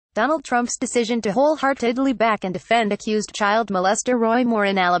Donald Trump's decision to wholeheartedly back and defend accused child molester Roy Moore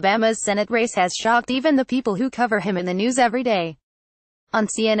in Alabama's Senate race has shocked even the people who cover him in the news every day. On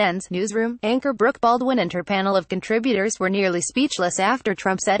CNN's Newsroom, anchor Brooke Baldwin and her panel of contributors were nearly speechless after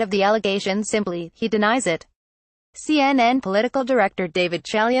Trump said of the allegation simply, "He denies it." CNN political director David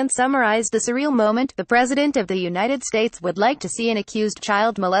Challian summarized the surreal moment. "The President of the United States would like to see an accused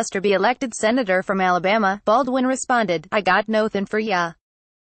child molester be elected senator from Alabama," Baldwin responded. "I got nothing for ya.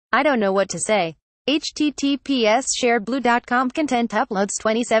 I don't know what to say." https://sharedblue.com content uploads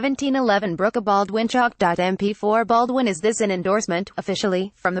 2017-11 Brooke Baldwin chalk.mp4 Baldwin, is this an endorsement,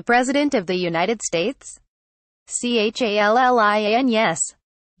 officially, from the President of the United States? Challian Yes.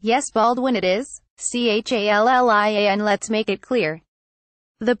 Yes Baldwin, it is. Challian Let's make it clear.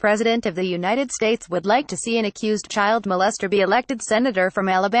 The President of the United States would like to see an accused child molester be elected senator from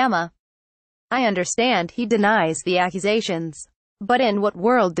Alabama. I understand he denies the accusations. But in what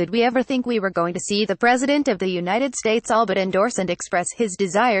world did we ever think we were going to see the President of the United States all but endorse and express his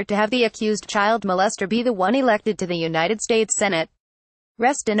desire to have the accused child molester be the one elected to the United States Senate?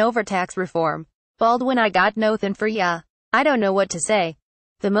 Rest in overtax reform. Baldwin, I got nothing for ya. I don't know what to say.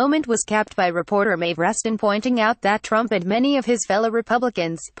 The moment was capped by reporter Maeve Reston pointing out that Trump and many of his fellow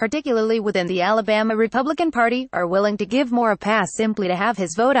Republicans, particularly within the Alabama Republican Party, are willing to give Moore a pass simply to have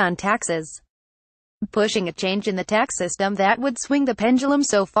his vote on taxes. Pushing a change in the tax system that would swing the pendulum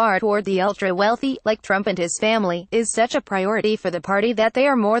so far toward the ultra-wealthy, like Trump and his family, is such a priority for the party that they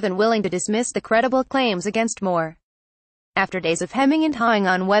are more than willing to dismiss the credible claims against Moore. After days of hemming and hawing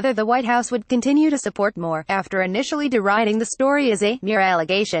on whether the White House would continue to support Moore, after initially deriding the story as a mere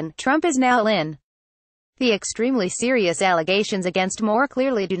allegation, Trump is now in. The extremely serious allegations against Moore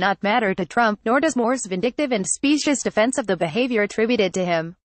clearly do not matter to Trump, nor does Moore's vindictive and specious defense of the behavior attributed to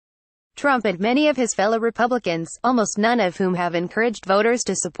him. Trump and many of his fellow Republicans, almost none of whom have encouraged voters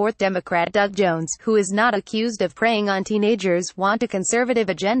to support Democrat Doug Jones, who is not accused of preying on teenagers, want a conservative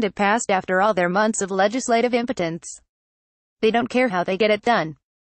agenda passed after all their months of legislative impotence. They don't care how they get it done.